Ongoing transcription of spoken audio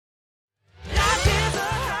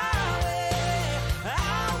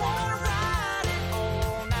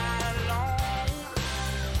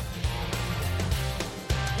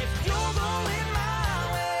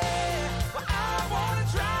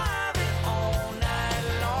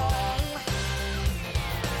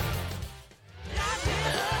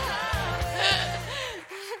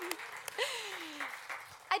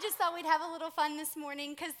we'd have a little fun this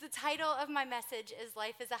morning because the title of my message is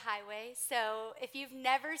Life is a Highway. So if you've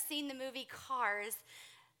never seen the movie Cars,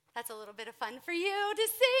 that's a little bit of fun for you to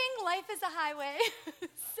sing, Life is a Highway.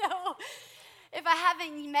 So if I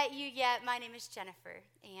haven't met you yet, my name is Jennifer,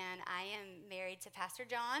 and I am married to Pastor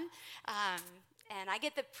John, and I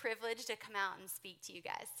get the privilege to come out and speak to you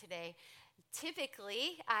guys today.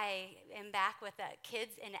 Typically, I am back with the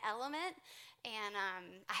kids in Element, and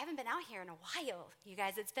I haven't been out here in a while, you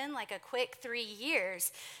guys. It's been like a quick 3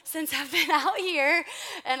 years since I've been out here,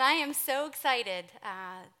 and I am so excited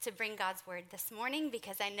to bring God's word this morning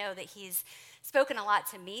because I know that he's spoken a lot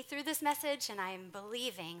to me through this message, and I am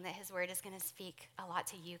believing that his word is going to speak a lot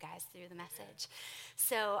to you guys through the message.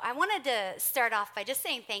 So I wanted to start off by just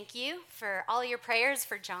saying thank you for all your prayers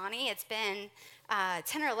for Johnny. It's been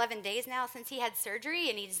 10 or 11 days now since he had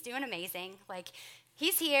surgery, and he's doing amazing. Like,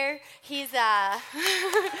 he's here. He's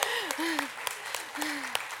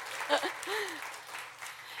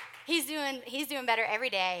he's doing better every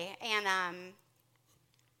day. And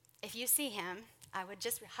if you see him, I would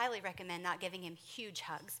just highly recommend not giving him huge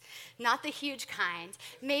hugs. Not the huge kind.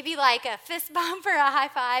 Maybe like a fist bump or a high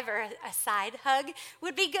five or a side hug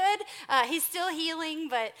would be good. He's still healing,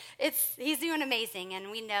 but he's doing amazing,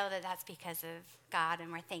 and we know that that's because of God,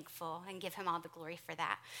 and we're thankful and give him all the glory for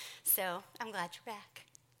that. So I'm glad you're back.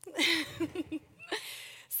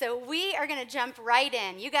 So we are going to jump right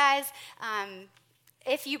in. You guys,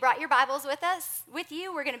 if you brought your Bibles with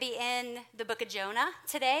you, we're going to be in the book of Jonah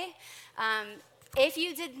today. If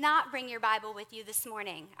you did not bring your Bible with you this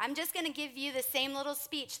morning, I'm just going to give you the same little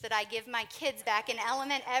speech that I give my kids back in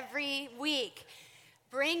Element every week.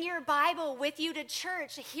 Bring your Bible with you to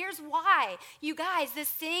church. Here's why. You guys, this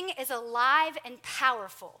thing is alive and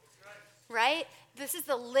powerful, right? This is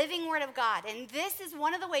the living word of God, and this is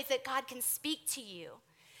one of the ways that God can speak to you.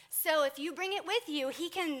 So if you bring it with you, he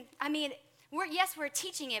can, we're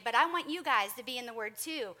teaching it, but I want you guys to be in the word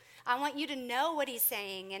too. I want you to know what he's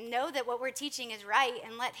saying and know that what we're teaching is right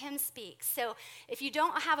and let him speak. So if you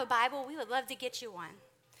don't have a Bible, we would love to get you one.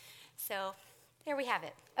 So there we have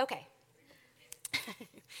it. Okay.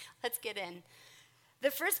 Let's get in.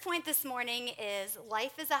 The first point this morning is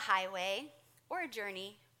life is a highway or a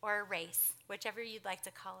journey or a race, whichever you'd like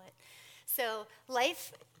to call it. So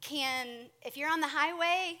if you're on the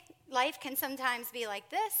highway, life can sometimes be like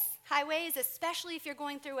this. Highways, especially if you're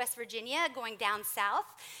going through West Virginia, going down south,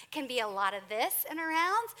 can be a lot of this and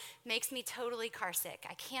around. Makes me totally car sick.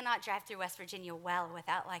 I cannot drive through West Virginia well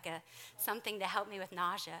without something to help me with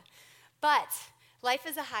nausea. But life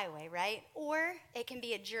is a highway, right? Or it can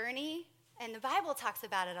be a journey, and the Bible talks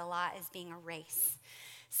about it a lot as being a race.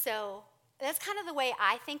 So that's kind of the way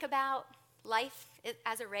I think about life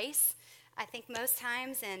as a race. I think most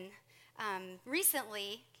times, and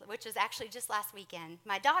recently, which was actually just last weekend,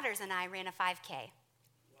 my daughters and I ran a 5K. Wow.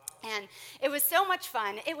 And it was so much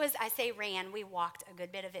fun. I say ran, we walked a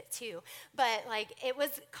good bit of it too. But it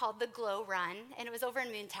was called the Glow Run, and it was over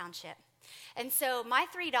in Moon Township. And so my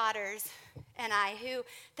 3 daughters and I, who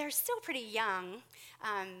they're still pretty young,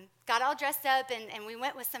 got all dressed up, and we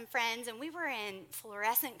went with some friends, and we were in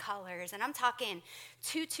fluorescent colors, and I'm talking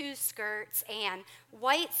tutu skirts and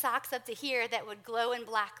white socks up to here that would glow in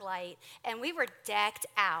black light, and we were decked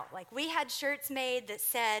out. We had shirts made that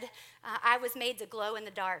said, I was made to glow in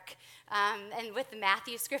the dark, and with the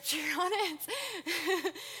Matthew scripture on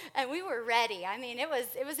it, and we were ready. It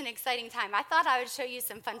was an exciting time. I thought I would show you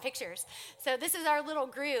some fun pictures. So this is our little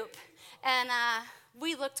group, and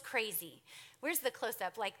we looked crazy. Where's the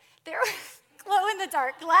close-up? There were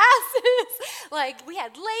glow-in-the-dark glasses. We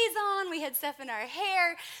had lays on. We had stuff in our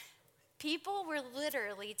hair. People were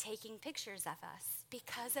literally taking pictures of us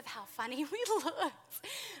because of how funny we looked.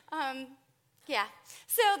 Yeah,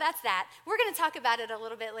 so that's that. We're going to talk about it a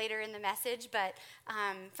little bit later in the message, but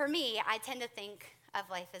for me, I tend to think of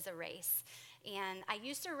life as a race. And I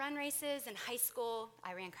used to run races in high school.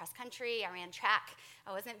 I ran cross country, I ran track.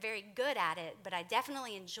 I wasn't very good at it, but I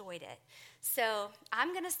definitely enjoyed it. So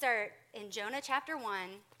I'm going to start in Jonah chapter 1.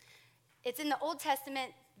 It's in the Old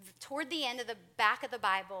Testament, toward the end of the back of the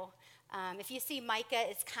Bible. If you see Micah,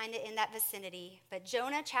 it's kind of in that vicinity. But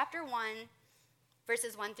Jonah chapter 1,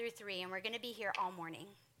 verses 1 through 3, and we're going to be here all morning.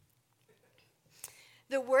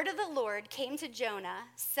 The word of the Lord came to Jonah,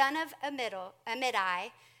 son of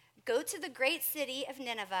Amittai. Go to the great city of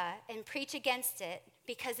Nineveh and preach against it,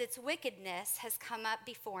 because its wickedness has come up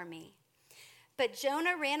before me. But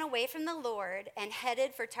Jonah ran away from the Lord and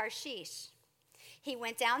headed for Tarshish. He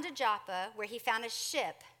went down to Joppa, where he found a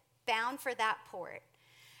ship bound for that port.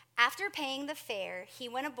 After paying the fare, he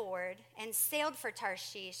went aboard and sailed for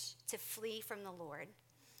Tarshish to flee from the Lord.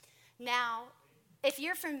 Now, if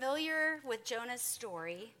you're familiar with Jonah's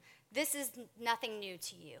story, this is nothing new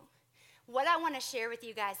to you. What I want to share with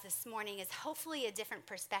you guys this morning is hopefully a different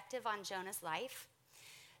perspective on Jonah's life.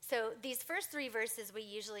 So these first 3 verses, we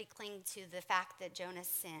usually cling to the fact that Jonah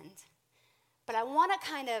sinned. But I want to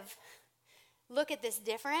kind of look at this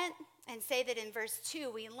different and say that in verse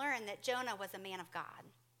 2, we learn that Jonah was a man of God.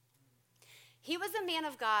 He was a man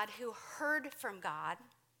of God who heard from God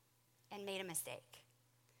and made a mistake.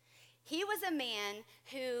 He was a man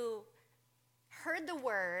who heard the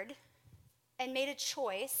word and made a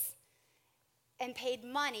choice and paid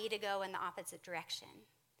money to go in the opposite direction.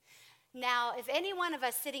 Now, if any one of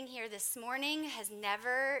us sitting here this morning has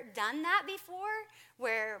never done that before,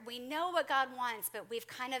 where we know what God wants, but we've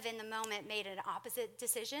kind of in the moment made an opposite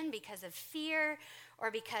decision because of fear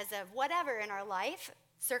or because of whatever in our life,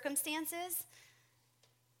 circumstances,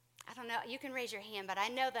 I don't know, you can raise your hand, but I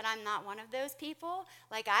know that I'm not one of those people.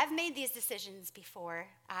 Like, I've made these decisions before.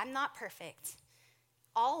 I'm not perfect.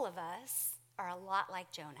 All of us are a lot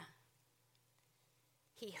like Jonah.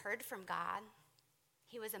 He heard from God.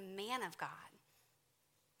 He was a man of God,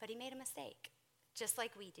 but he made a mistake, just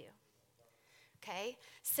like we do. Okay?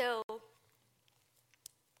 So,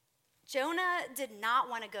 Jonah did not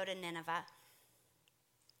want to go to Nineveh,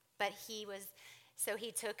 but he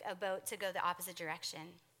took a boat to go the opposite direction.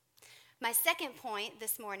 My second point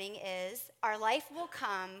this morning is our life will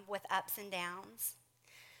come with ups and downs.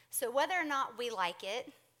 So whether or not we like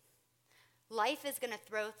it, life is going to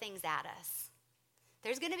throw things at us.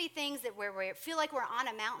 There's going to be things that where we feel like we're on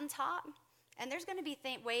a mountaintop, and there's going to be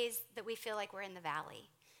ways that we feel like we're in the valley,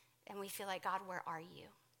 and we feel like, God, where are you?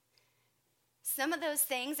 Some of those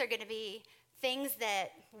things are going to be things that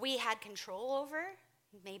we had control over.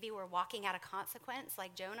 Maybe we're walking out of consequence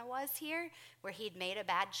like Jonah was here, where he'd made a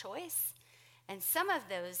bad choice. And some of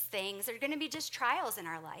those things are going to be just trials in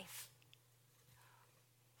our life,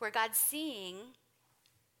 where God's seeing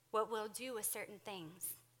what we'll do with certain things.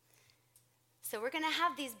 So we're going to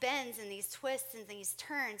have these bends and these twists and these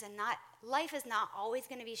turns, and life is not always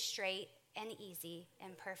going to be straight and easy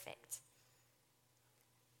and perfect.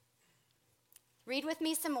 Read with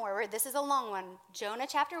me some more. This is a long one. Jonah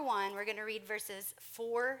chapter 1, we're going to read verses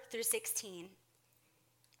 4 through 16.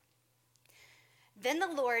 Then the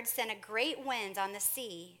Lord sent a great wind on the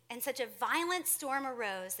sea, and such a violent storm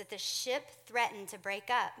arose that the ship threatened to break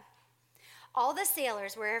up. All the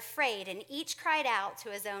sailors were afraid, and each cried out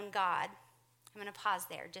to his own God. I'm going to pause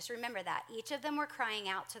there. Just remember that. Each of them were crying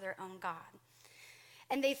out to their own God.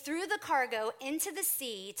 And they threw the cargo into the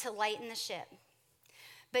sea to lighten the ship.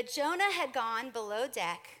 But Jonah had gone below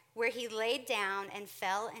deck, where he laid down and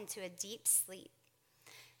fell into a deep sleep.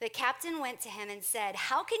 The captain went to him and said,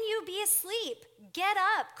 "How can you be asleep? Get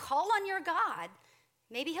up, call on your God.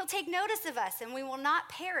 Maybe he'll take notice of us and we will not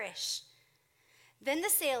perish." Then the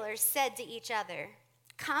sailors said to each other,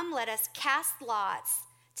 "Come, let us cast lots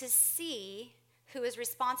to see who is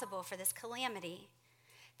responsible for this calamity."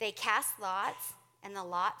 They cast lots, and the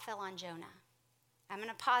lot fell on Jonah. I'm going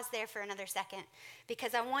to pause there for another second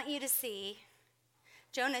because I want you to see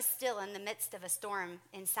Jonah's still in the midst of a storm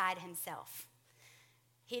inside himself.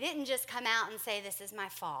 He didn't just come out and say, "This is my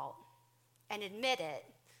fault," and admit it.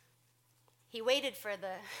 He waited for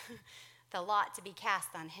the lot to be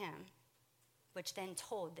cast on him, which then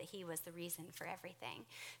told that he was the reason for everything.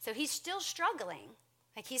 So he's still struggling.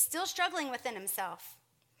 He's still struggling within himself.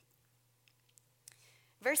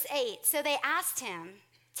 Verse 8, so they asked him,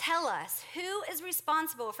 "Tell us, who is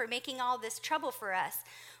responsible for making all this trouble for us?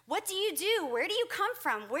 What do you do? Where do you come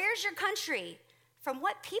from? Where's your country? From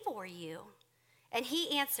what people were you?" And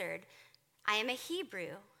he answered, "I am a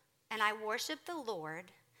Hebrew, and I worship the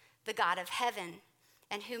Lord, the God of heaven,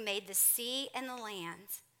 and who made the sea and the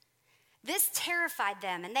land." This terrified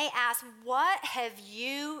them, and they asked, "What have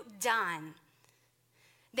you done?"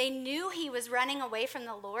 They knew he was running away from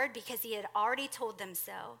the Lord because he had already told them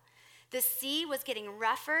so. The sea was getting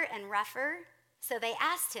rougher and rougher, so they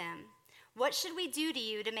asked him, "What should we do to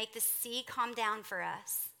you to make the sea calm down for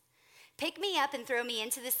us?" "Pick me up and throw me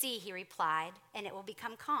into the sea," he replied, "and it will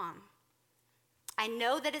become calm. I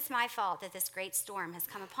know that it's my fault that this great storm has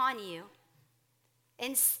come upon you."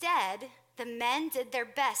 Instead, the men did their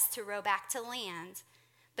best to row back to land,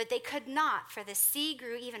 but they could not, for the sea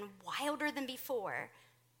grew even wilder than before.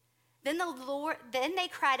 Then they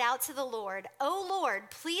cried out to the Lord, "O Lord,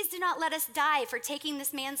 please do not let us die for taking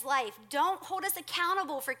this man's life. Don't hold us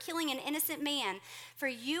accountable for killing an innocent man, for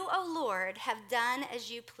you, O Lord, have done as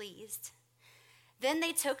you pleased." Then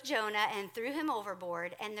they took Jonah and threw him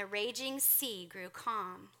overboard, and the raging sea grew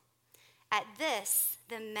calm. At this,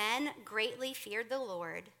 the men greatly feared the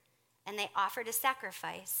Lord, and they offered a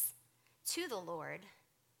sacrifice. to the Lord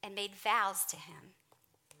and made vows to him.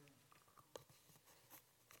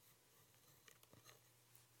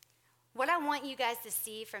 What I want you guys to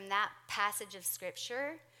see from that passage of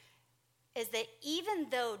scripture is that even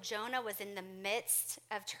though Jonah was in the midst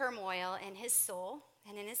of turmoil in his soul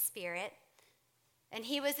and in his spirit, and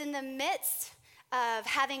he was in the midst of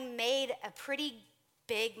having made a pretty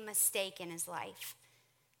big mistake in his life,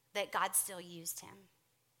 that God still used him.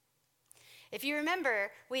 If you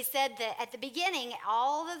remember, we said that at the beginning,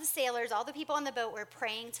 all of the sailors, all the people on the boat were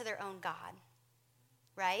praying to their own God,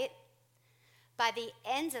 right? By the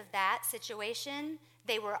end of that situation,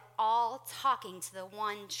 they were all talking to the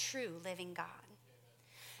one true living God.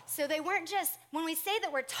 So they weren't just, when we say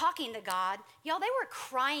that we're talking to God, y'all, they were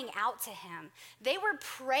crying out to him. They were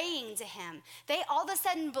praying to him. They all of a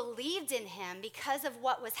sudden believed in him because of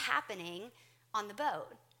what was happening on the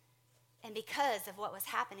boat and because of what was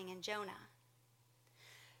happening in Jonah.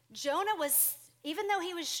 Jonah was, even though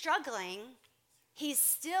he was struggling, he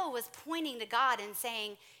still was pointing to God and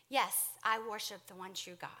saying, yes, I worship the one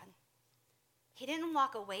true God. He didn't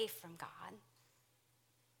walk away from God.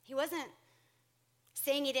 He wasn't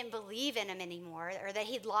saying he didn't believe in him anymore or that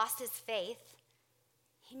he'd lost his faith.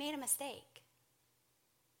 He made a mistake,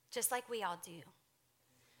 just like we all do,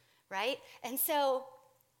 right? And so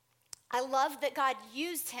I love that God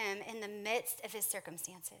used him in the midst of his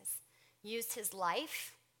circumstances, used his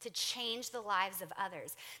life to change the lives of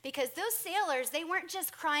others. Because those sailors, they weren't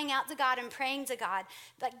just crying out to God and praying to God.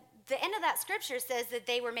 But the end of that scripture says that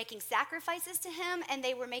they were making sacrifices to him and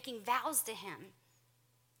they were making vows to him.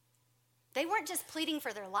 They weren't just pleading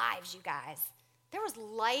for their lives, you guys. There was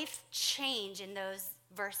life change in those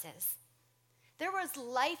verses. There was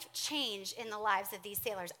life change in the lives of these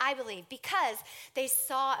sailors, I believe, because they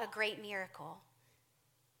saw a great miracle.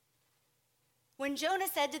 When Jonah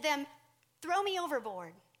said to them, "Throw me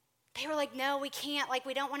overboard," they were like, "No, we can't. Like,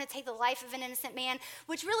 we don't want to take the life of an innocent man,"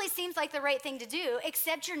 which really seems like the right thing to do,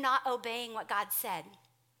 except you're not obeying what God said,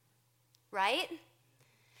 right?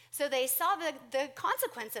 So they saw the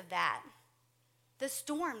consequence of that. The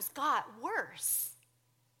storms got worse.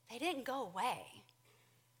 They didn't go away.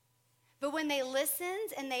 But when they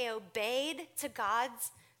listened and they obeyed to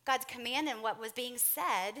God's command and what was being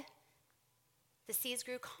said, the seas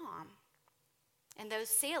grew calm. And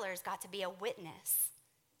those sailors got to be a witness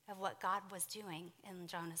of what God was doing in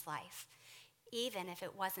Jonah's life, even if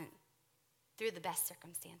it wasn't through the best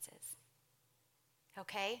circumstances.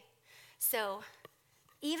 Okay? So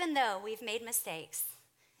even though we've made mistakes,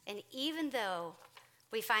 and even though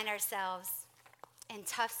we find ourselves in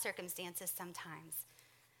tough circumstances sometimes,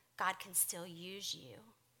 God can still use you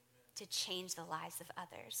to change the lives of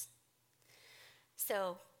others.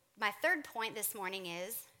 So my third point this morning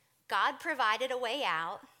is God provided a way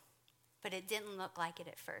out, but it didn't look like it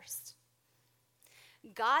at first.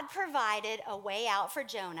 God provided a way out for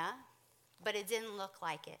Jonah, but it didn't look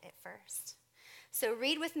like it at first. So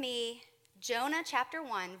read with me Jonah chapter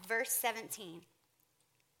 1, verse 17.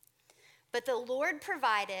 "But the Lord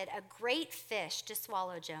provided a great fish to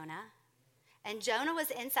swallow Jonah, and Jonah was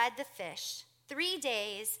inside the fish 3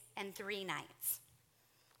 days and 3 nights."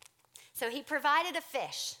 So he provided a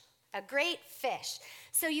fish, a great fish.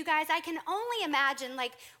 So you guys, I can only imagine,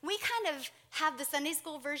 like, we kind of have the Sunday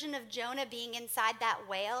school version of Jonah being inside that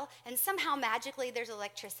whale, and somehow magically there's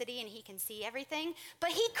electricity and he can see everything,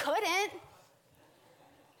 but he couldn't.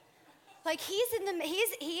 Like, he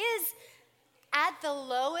is at the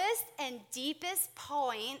lowest and deepest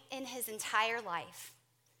point in his entire life.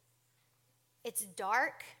 It's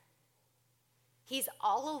dark. He's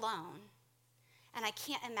all alone. And I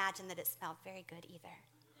can't imagine that it smelled very good either.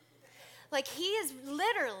 Like, he is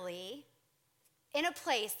literally in a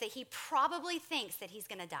place that he probably thinks that he's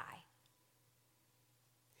going to die.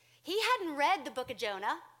 He hadn't read the book of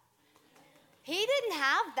Jonah. He didn't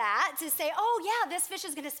have that to say, "Oh yeah, this fish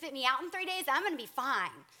is going to spit me out in 3 days. I'm going to be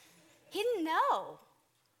fine." He didn't know.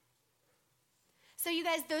 So you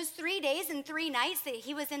guys, those 3 days and 3 nights that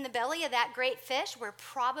he was in the belly of that great fish were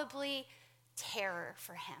probably terror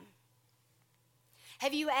for him.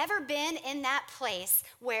 Have you ever been in that place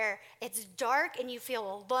where it's dark and you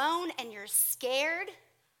feel alone and you're scared?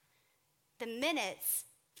 The minutes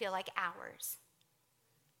feel like hours.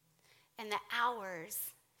 And the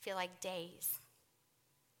hours feel like days.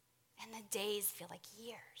 And the days feel like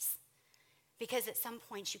years. Because at some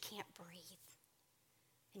point you can't breathe.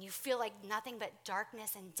 And you feel like nothing but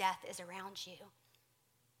darkness and death is around you.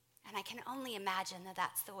 And I can only imagine that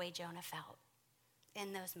that's the way Jonah felt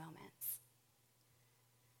in those moments.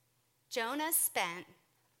 Jonah spent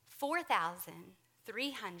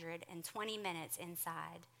 4,320 minutes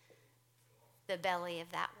inside the belly of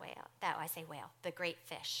that whale, the great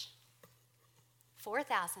fish.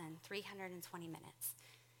 4,320 minutes.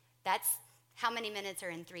 That's how many minutes are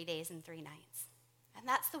in 3 days and 3 nights. And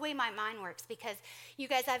that's the way my mind works, because you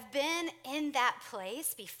guys, I've been in that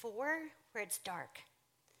place before where it's dark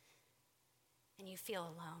and you feel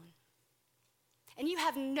alone. And you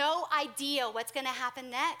have no idea what's going to happen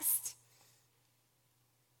next,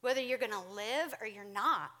 whether you're going to live or you're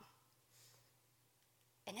not.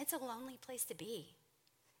 And it's a lonely place to be.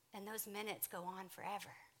 And those minutes go on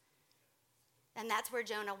forever. And that's where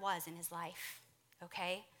Jonah was in his life,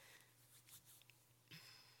 okay?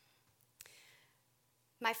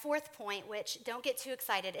 My fourth point, which don't get too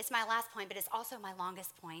excited, it's my last point, but it's also my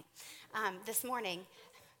longest point this morning.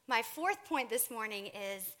 My fourth point this morning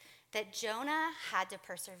is that Jonah had to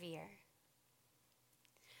persevere.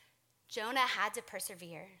 Jonah had to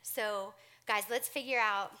persevere. So, guys, let's figure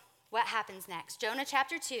out what happens next. Jonah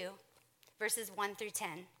chapter 2, verses 1 through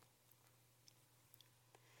 10.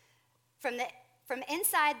 From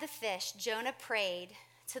inside the fish, Jonah prayed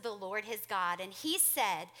to the Lord his God, and he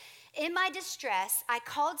said, "In my distress, I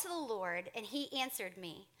called to the Lord, and he answered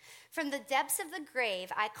me. From the depths of the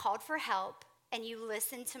grave, I called for help, and you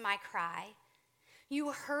listened to my cry.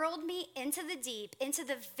 You hurled me into the deep, into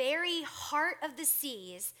the very heart of the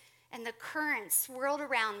seas, and the currents swirled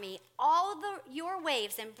around me. Your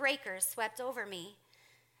waves and breakers swept over me.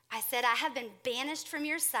 I said, I have been banished from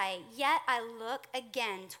your sight, yet I look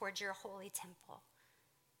again towards your holy temple."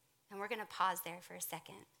 And we're going to pause there for a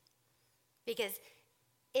second, because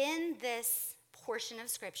in this portion of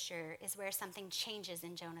scripture is where something changes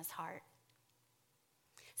in Jonah's heart.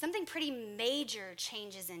 Something pretty major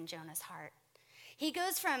changes in Jonah's heart. He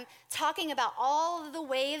goes from talking about all of the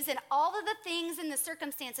waves and all of the things and the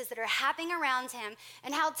circumstances that are happening around him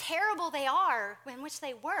and how terrible they are, in which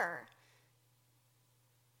they were,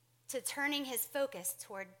 to turning his focus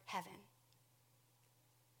toward heaven.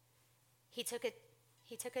 He took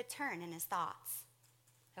a turn in his thoughts,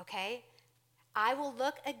 okay? I will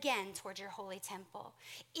look again toward your holy temple.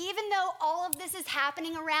 Even though all of this is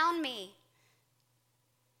happening around me,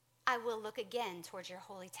 I will look again toward your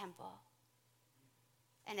holy temple.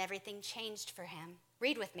 And everything changed for him.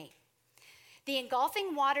 Read with me. The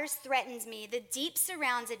engulfing waters threatened me. The deep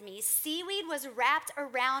surrounded me. Seaweed was wrapped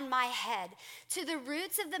around my head. To the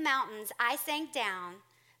roots of the mountains I sank down.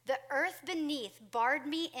 The earth beneath barred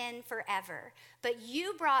me in forever. But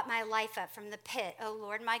you brought my life up from the pit, O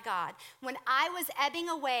Lord my God. When I was ebbing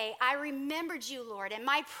away, I remembered you, Lord, and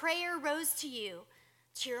my prayer rose to you,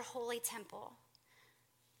 to your holy temple.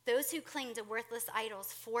 Those who cling to worthless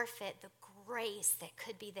idols forfeit the grace that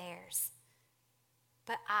could be theirs.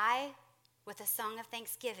 But I, with a song of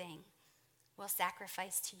thanksgiving, will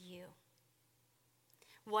sacrifice to you.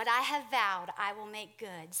 What I have vowed, I will make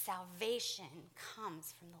good. Salvation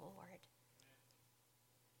comes from the Lord.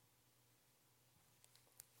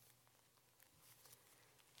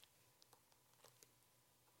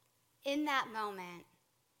 In that moment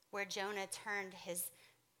where Jonah turned his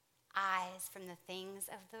eyes from the things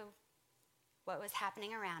of what was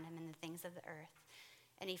happening around him and the things of the earth,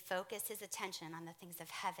 and he focused his attention on the things of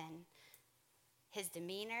heaven, his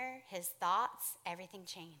demeanor, his thoughts, everything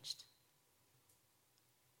changed.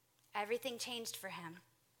 Everything changed for him.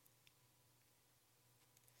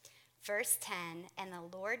 Verse 10, and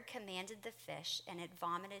the Lord commanded the fish, and it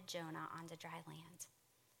vomited Jonah onto dry land.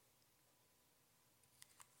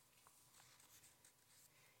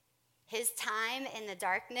 His time in the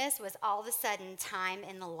darkness was all of a sudden time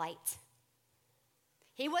in the light.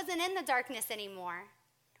 He wasn't in the darkness anymore.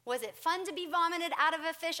 Was it fun to be vomited out of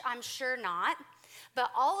a fish? I'm sure not.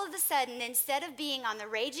 But all of a sudden, instead of being on the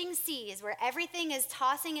raging seas where everything is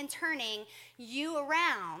tossing and turning you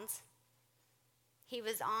around, he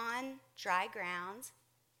was on dry ground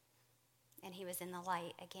and he was in the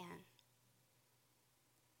light again.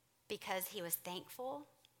 Because he was thankful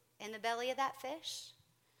in the belly of that fish,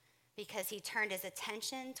 because he turned his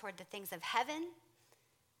attention toward the things of heaven,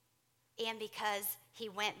 and because he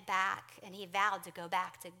went back and he vowed to go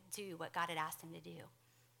back to do what God had asked him to do.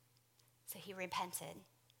 So he repented.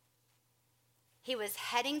 He was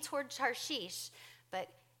heading toward Tarshish, but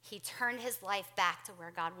he turned his life back to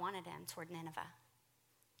where God wanted him, toward Nineveh.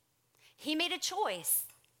 He made a choice.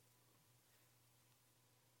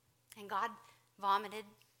 And God vomited,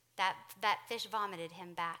 that fish vomited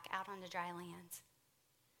him back out onto dry land.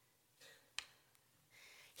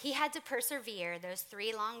 He had to persevere those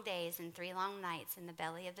 3 long days and 3 long nights in the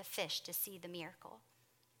belly of the fish to see the miracle.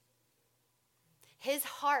 His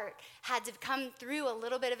heart had to come through a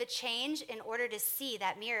little bit of a change in order to see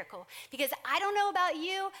that miracle. Because I don't know about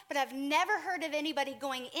you, but I've never heard of anybody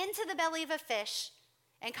going into the belly of a fish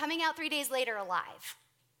and coming out 3 days later alive.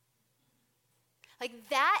 Like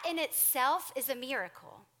that in itself is a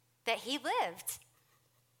miracle that he lived.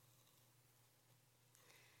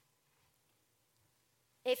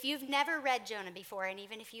 If you've never read Jonah before, and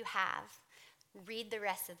even if you have, read the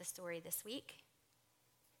rest of the story this week.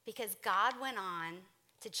 Because God went on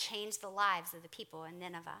to change the lives of the people in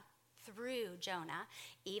Nineveh through Jonah,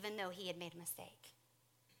 even though he had made a mistake.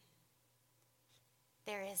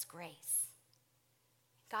 There is grace.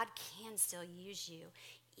 God can still use you,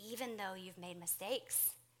 even though you've made mistakes,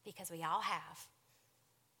 because we all have.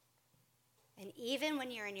 And even when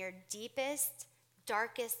you're in your deepest,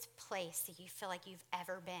 darkest place that you feel like you've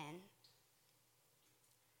ever been,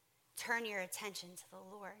 turn your attention to the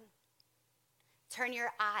Lord. Turn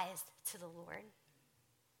your eyes to the Lord.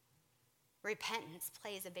 Repentance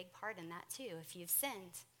plays a big part in that too. If you've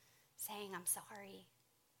sinned, saying, I'm sorry,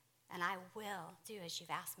 and I will do as you've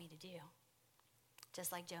asked me to do,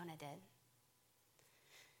 just like Jonah did.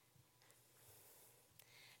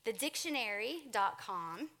 The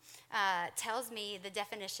dictionary.com tells me the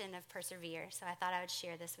definition of persevere, so I thought I would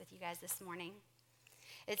share this with you guys this morning.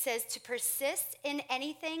 It says, to persist in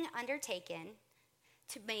anything undertaken,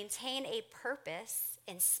 to maintain a purpose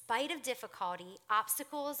in spite of difficulty,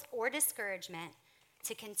 obstacles, or discouragement,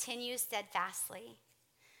 to continue steadfastly.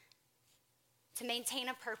 To maintain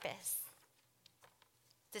a purpose,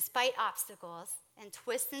 despite obstacles and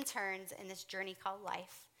twists and turns in this journey called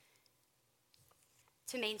life.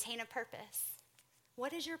 To maintain a purpose.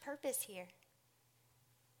 What is your purpose here?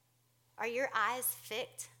 Are your eyes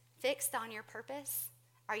fixed on your purpose?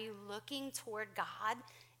 Are you looking toward God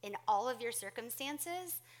in all of your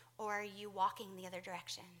circumstances, or are you walking the other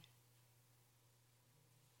direction?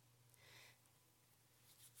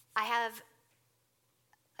 I have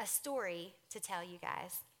a story to tell you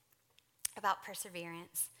guys about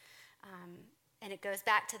perseverance, and it goes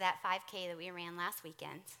back to that 5K that we ran last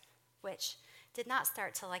weekend, which did not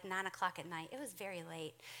start till like 9 o'clock at night. It was very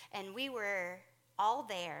late, and we were all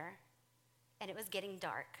there, and it was getting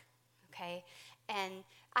dark, okay? And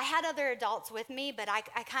I had other adults with me, but I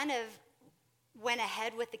kind of went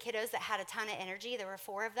ahead with the kiddos that had a ton of energy. There were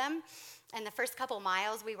 4 of them, and the first couple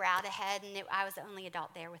miles we were out ahead, and I was the only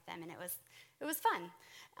adult there with them, and it was fun.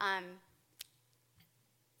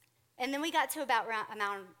 And then we got to about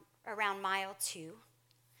around mile 2,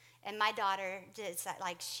 and my daughter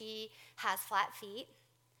she has flat feet,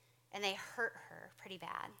 and they hurt her pretty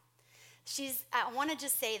bad. I want to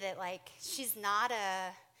just say that she's not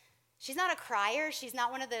a crier. She's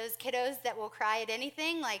not one of those kiddos that will cry at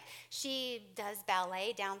anything. Like, she does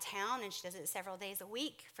ballet downtown, and she does it several days a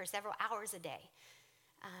week for several hours a day.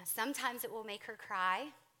 Sometimes it will make her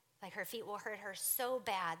cry. Like, her feet will hurt her so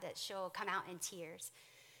bad that she'll come out in tears.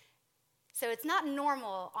 So it's not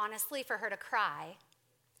normal, honestly, for her to cry.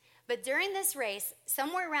 But during this race,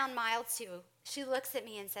 somewhere around mile 2, she looks at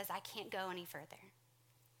me and says, I can't go any further.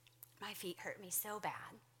 My feet hurt me so bad.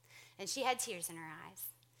 And she had tears in her eyes.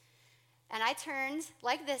 And I turned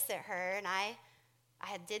like this at her, and I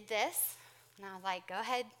did this, and I was like, go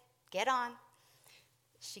ahead, get on.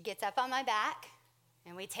 She gets up on my back,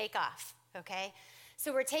 and we take off, okay?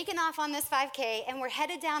 So we're taking off on this 5K, and we're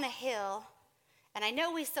headed down a hill, and I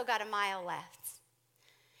know we still got a mile left.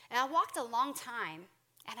 And I walked a long time,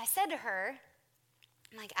 and I said to her,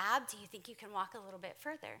 I'm like, Ab, do you think you can walk a little bit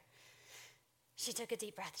further? She took a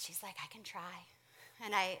deep breath. She's like, I can try.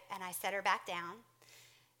 And I set her back down.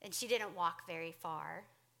 And she didn't walk very far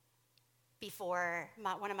before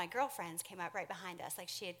one of my girlfriends came up right behind us, like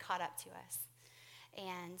she had caught up to us.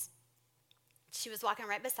 And she was walking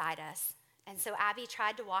right beside us. And so Abby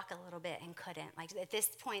tried to walk a little bit and couldn't. Like, at this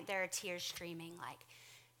point, there are tears streaming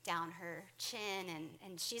down her chin.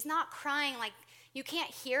 And she's not crying. Like, you can't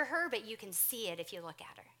hear her, but you can see it if you look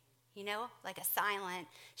at her. You know, like a silent.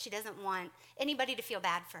 She doesn't want anybody to feel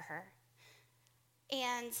bad for her.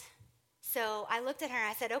 And so I looked at her and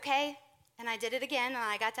I said, okay. And I did it again, and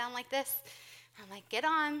I got down like this. I'm like, get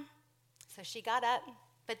on. So she got up.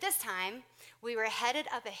 But this time, we were headed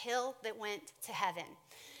up a hill that went to heaven.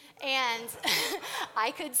 And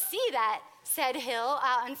I could see that said hill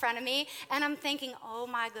out in front of me, and I'm thinking, oh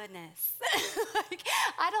my goodness.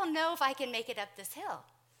 I don't know if I can make it up this hill.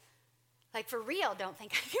 Like, for real, don't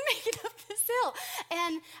think I can make it up this hill.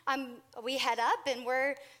 And we head up, and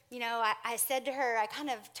we're, I said to her, I kind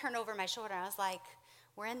of turned over my shoulder, and I was like,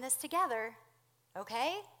 we're in this together,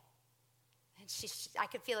 okay? And I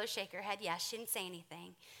could feel her shake her head. Yes, she didn't say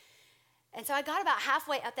anything. And so I got about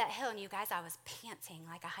halfway up that hill, and you guys, I was panting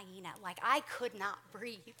like a hyena. Like, I could not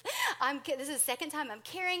breathe. This is the second time I'm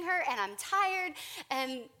carrying her, and I'm tired,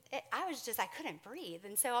 and I couldn't breathe.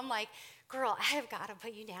 And so I'm like, girl, I have got to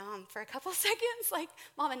put you down for a couple seconds. Like,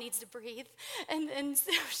 Mama needs to breathe. And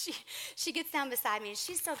so she gets down beside me, and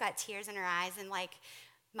she's still got tears in her eyes. And, like,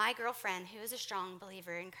 my girlfriend, who is a strong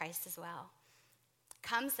believer in Christ as well,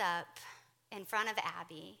 comes up in front of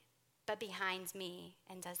Abby, but behind me,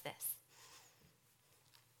 and does this.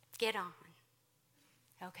 Get on,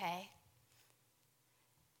 okay?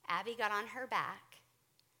 Abby got on her back,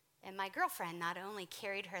 and my girlfriend not only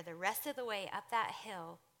carried her the rest of the way up that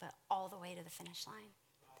hill, but all the way to the finish line.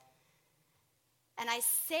 And I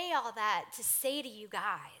say all that to say to you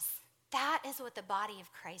guys, that is what the body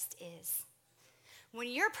of Christ is. When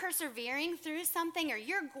you're persevering through something or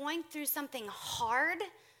you're going through something hard,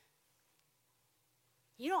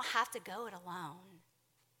 you don't have to go it alone.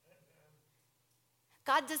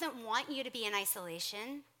 God doesn't want you to be in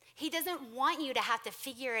isolation. He doesn't want you to have to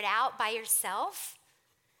figure it out by yourself.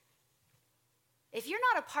 If you're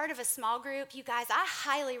not a part of a small group, you guys, I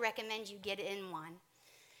highly recommend you get in one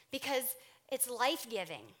because it's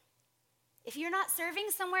life-giving. If you're not serving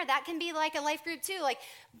somewhere, that can be like a life group too. Like,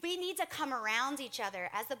 we need to come around each other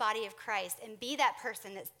as the body of Christ and be that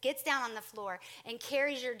person that gets down on the floor and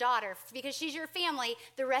carries your daughter, because she's your family,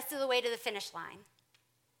 the rest of the way to the finish line.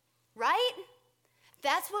 Right?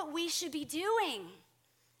 That's what we should be doing,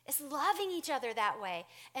 is loving each other that way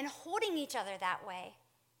and holding each other that way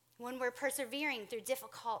when we're persevering through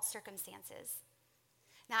difficult circumstances.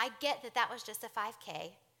 Now, I get that that was just a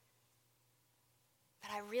 5K,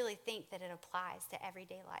 but I really think that it applies to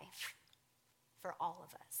everyday life for all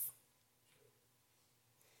of us.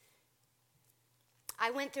 I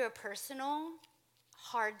went through a personal,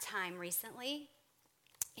 hard time recently,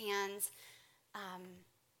 and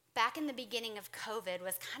back in the beginning of COVID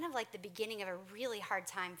was kind of like the beginning of a really hard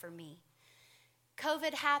time for me.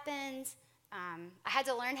 COVID happened. I had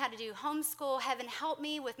to learn how to do homeschool. Heaven help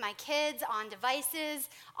me with my kids on devices,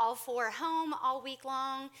 all four home all week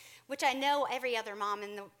long, which I know every other mom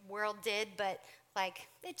in the world did, but like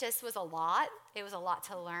it just was a lot. It was a lot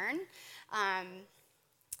to learn.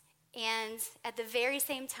 And at the very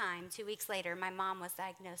same time, 2 weeks later, my mom was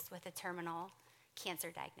diagnosed with a terminal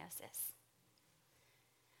cancer diagnosis.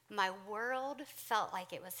 My world felt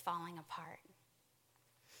like it was falling apart.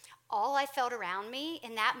 All I felt around me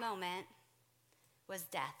in that moment was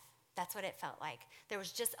death. That's what it felt like. There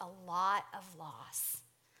was just a lot of loss.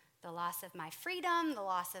 The loss of my freedom, the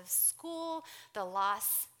loss of school, the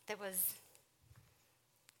loss that was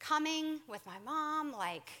coming with my mom.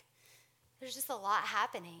 Like, there's just a lot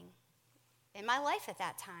happening in my life at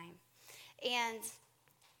that time. And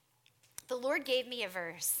the Lord gave me a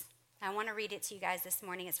verse. I want to read it to you guys this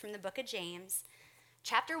morning. It's from the book of James,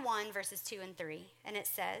 chapter 1, verses 2 and 3. And it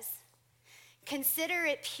says, "Consider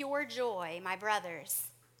it pure joy, my brothers."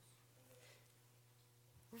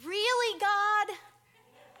 Really, God?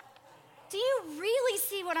 Do you really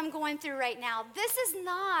see what I'm going through right now? This is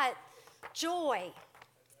not joy.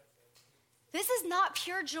 This is not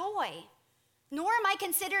pure joy. Nor am I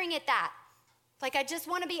considering it that. Like, I just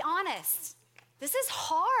want to be honest. This is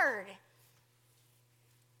hard.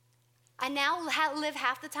 I now live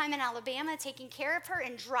half the time in Alabama taking care of her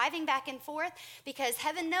and driving back and forth because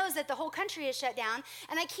heaven knows that the whole country is shut down,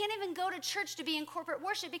 and I can't even go to church to be in corporate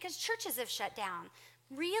worship because churches have shut down.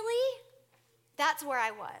 Really? That's where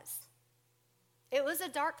I was. It was a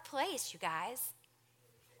dark place, you guys.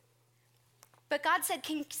 But God said,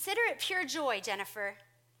 consider it pure joy, Jennifer,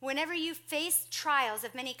 whenever you face trials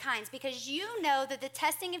of many kinds, because you know that the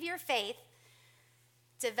testing of your faith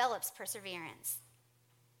develops perseverance.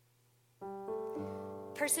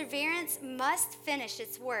 Perseverance must finish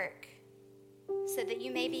its work so that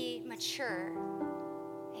you may be mature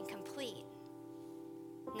and complete,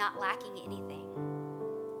 not lacking anything.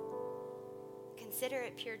 Consider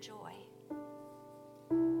it pure joy.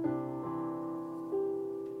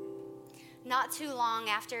 Not too long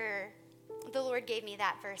after the Lord gave me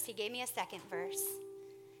that verse, he gave me a second verse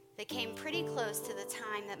that came pretty close to the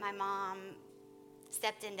time that my mom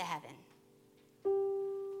stepped into heaven.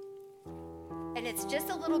 And it's just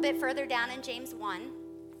a little bit further down in James 1.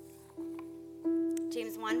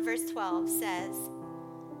 James 1 verse 12 says,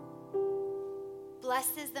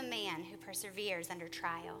 "Blessed is the man who perseveres under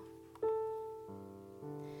trial.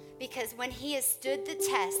 Because when he has stood the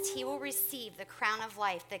test, he will receive the crown of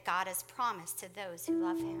life that God has promised to those who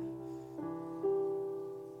love him."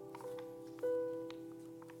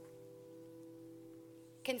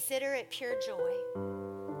 Consider it pure joy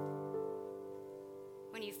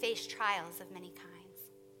when you face trials of many kinds.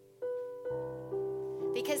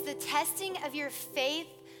 Because the testing of your faith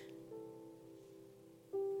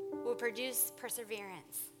will produce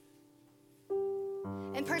perseverance.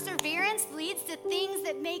 And perseverance leads to things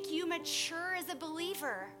that make you mature as a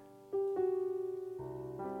believer.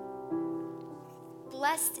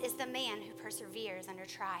 Blessed is the man who perseveres under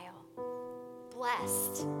trial.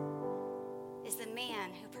 Blessed is the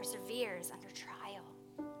man who perseveres under trial.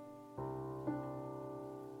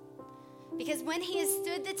 Because when he has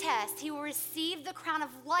stood the test, he will receive the crown of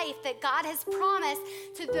life that God has promised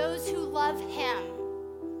to those who love him.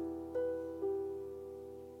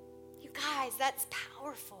 You guys, that's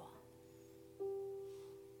powerful.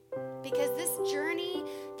 Because this journey,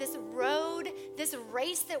 this road, this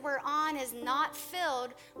race that we're on is not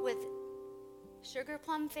filled with sugar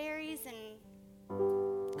plum fairies and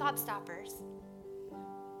gobstoppers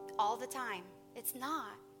all the time. It's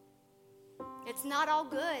not. It's not all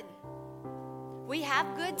good. We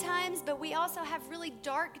have good times, but we also have really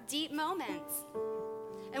dark, deep moments.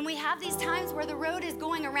 And we have these times where the road is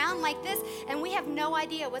going around like this, and we have no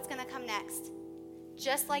idea what's going to come next.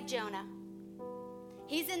 Just like Jonah.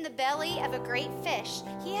 He's in the belly of a great fish.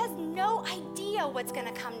 He has no idea what's going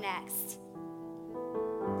to come next.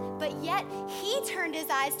 But yet, he turned his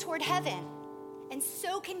eyes toward heaven. And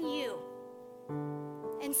so can you.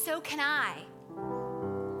 And so can I.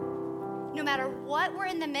 No matter what we're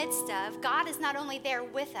in the midst of, God is not only there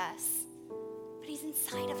with us, but he's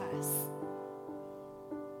inside of us.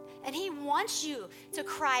 And he wants you to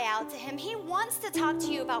cry out to him. He wants to talk to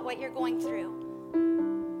you about what you're going through.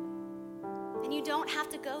 And you don't have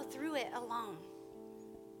to go through it alone.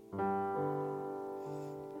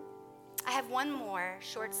 I have one more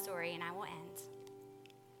short story and I will end.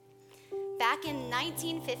 Back in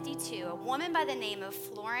 1952, a woman by the name of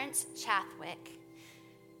Florence Chathwick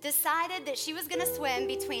decided that she was going to swim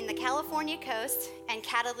between the California coast and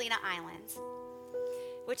Catalina Islands,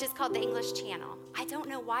 which is called the English Channel. I don't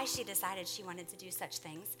know why she decided she wanted to do such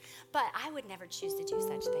things, but I would never choose to do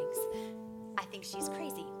such things. I think she's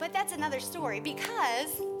crazy. But that's another story,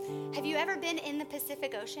 because have you ever been in the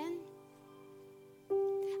Pacific Ocean?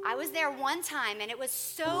 I was there one time, and it was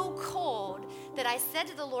so cold that I said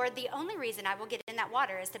to the Lord, the only reason I will get in that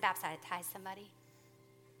water is to baptize somebody.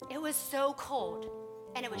 It was so cold,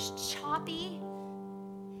 and it was choppy.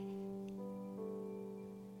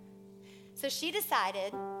 So she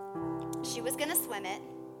decided she was going to swim it.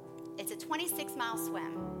 It's a 26-mile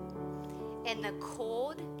swim in the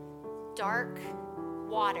cold, dark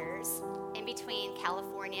waters in between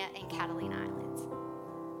California and Catalina Islands.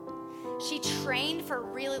 She trained for a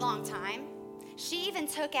really long time. She even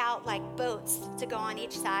took out like boats to go on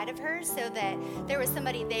each side of her so that there was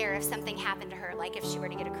somebody there if something happened to her, like if she were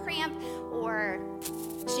to get a cramp or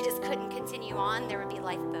she just couldn't continue on, there would be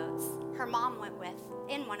lifeboats. Her mom went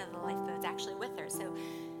in one of the lifeboats actually with her. So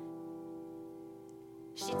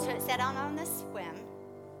she set out on this swim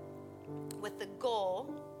with the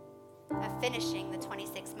goal of finishing the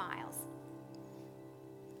 26 miles.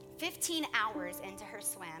 15 hours into her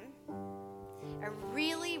swim, a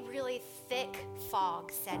really, really thick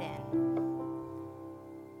fog set in.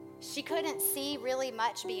 She couldn't see really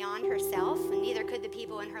much beyond herself, and neither could the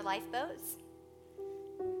people in her lifeboats.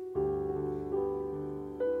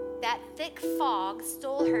 That thick fog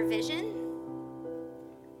stole her vision,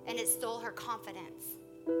 and it stole her confidence.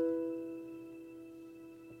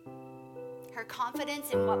 Her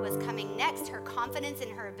confidence in what was coming next, her confidence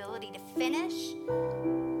in her ability to finish,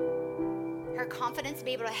 her confidence to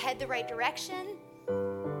be able to head the right direction,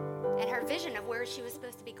 and her vision of where she was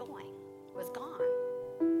supposed to be going was gone.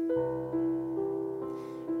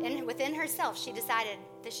 And within herself, she decided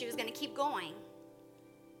that she was going to keep going.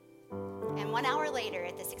 And 1 hour later,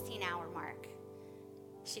 at the 16-hour mark,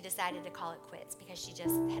 she decided to call it quits because she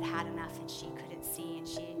just had had enough and she couldn't see and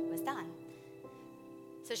she was done.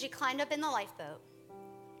 So she climbed up in the lifeboat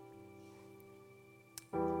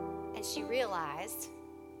and she realized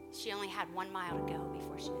she only had 1 mile to go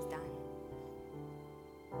before she was done.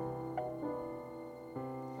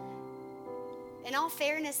 In all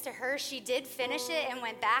fairness to her, she did finish it and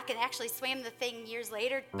went back and actually swam the thing years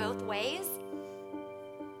later both ways.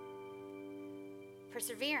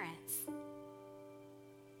 Perseverance.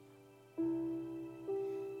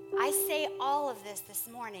 I say all of this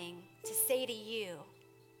morning to say to you,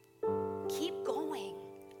 keep going.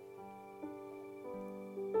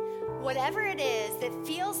 Whatever it is that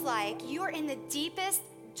feels like you're in the deepest,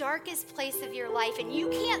 darkest place of your life and you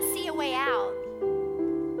can't see a way out,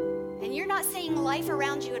 and you're not seeing life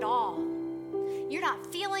around you at all, you're not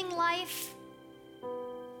feeling life,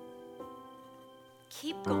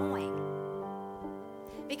 keep going.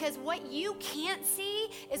 Because what you can't see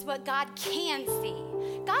is what God can see.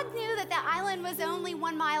 God knew that the island was only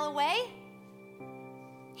 1 mile away.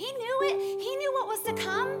 He knew it. He knew what was to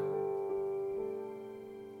come.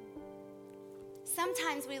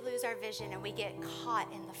 Sometimes we lose our vision and we get caught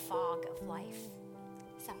in the fog of life.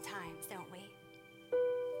 Sometimes, don't we?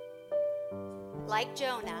 Like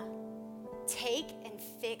Jonah, take and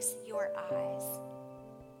fix your eyes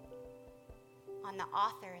on the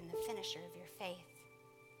author and the finisher of your faith.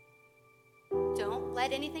 Don't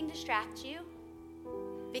let anything distract you,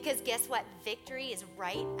 because guess what? Victory is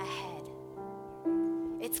right ahead.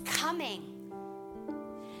 It's coming.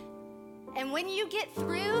 And when you get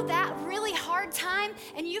through that really hard time,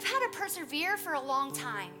 and you've had to persevere for a long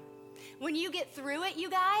time, when you get through it, you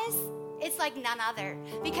guys, it's like none other,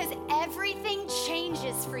 because everything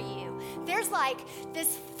changes for you. There's like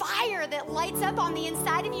this fire that lights up on the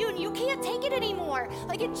inside of you, and you can't take it anymore.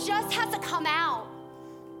 Like it just has to come out.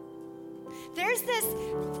 There's this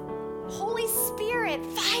Holy Spirit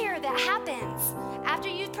fire that happens after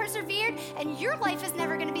you've persevered, and your life is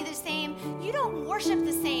never going to be the same. You don't worship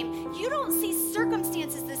the same. You don't see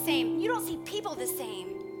circumstances the same. You don't see people the same.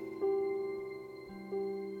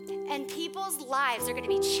 And people's lives are going to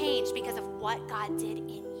be changed because of what God did in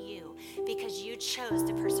you, because you chose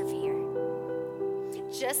to persevere.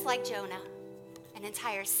 Just like Jonah, an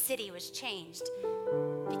entire city was changed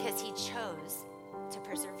because he chose to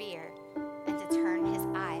persevere and to turn his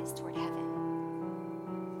eyes toward heaven.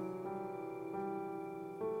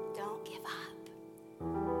 Don't give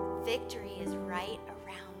up. Victory is right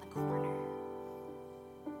around the corner.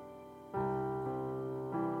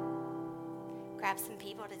 Grab some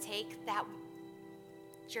people to take that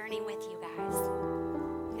journey with you guys,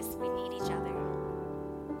 because we need each other.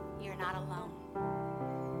 You're not alone.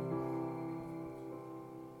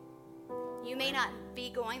 You may not be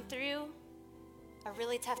going through a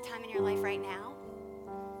really tough time in your life right now,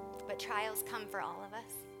 but trials come for all of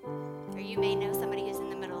us. Or you may know somebody who's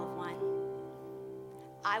in the middle of one.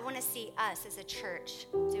 I want to see us as a church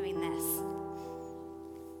doing this.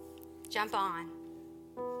 Jump on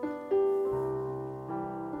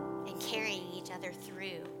and carrying each other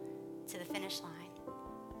through to the finish line.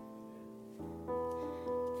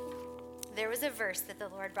 There was a verse that the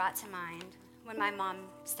Lord brought to mind when my mom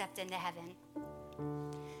stepped into heaven.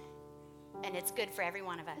 And it's good for every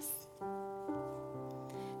one of us.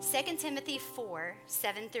 2 Timothy 4,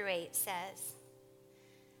 7-8 says,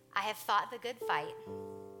 I have fought the good fight.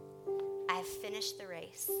 I have finished the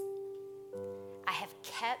race. I have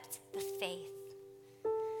kept the faith.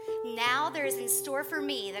 Now there is in store for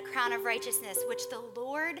me the crown of righteousness, which the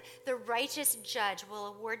Lord, the righteous judge, will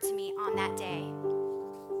award to me on that day.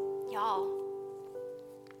 Y'all,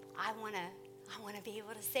 I want to be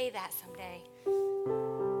able to say that someday.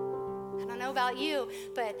 I don't know about you,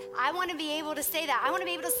 but I want to be able to say that. I want to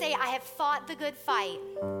be able to say, I have fought the good fight.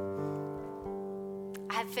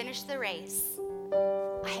 I have finished the race.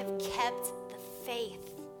 I have kept the faith.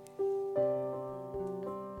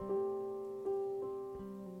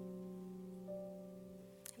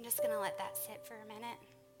 I'm just going to let that sit for a minute.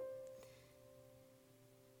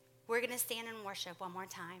 We're going to stand and worship one more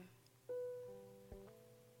time.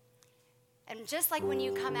 And just like when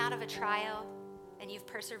you come out of a trial and you've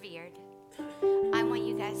persevered, I want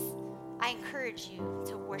you guys, I encourage you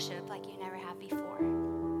to worship like you never have before.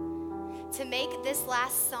 To make this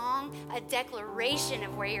last song a declaration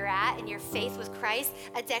of where you're at in your faith with Christ,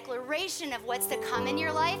 a declaration of what's to come in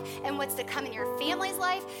your life and what's to come in your family's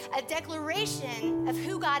life, a declaration of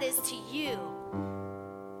who God is to you,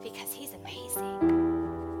 because he's amazing.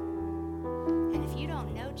 And if you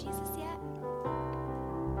don't know Jesus yet,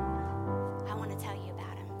 I want to tell you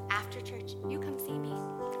about him. After church, you come see me.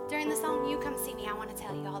 During the song, you come see me. I want to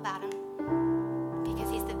tell you all about him.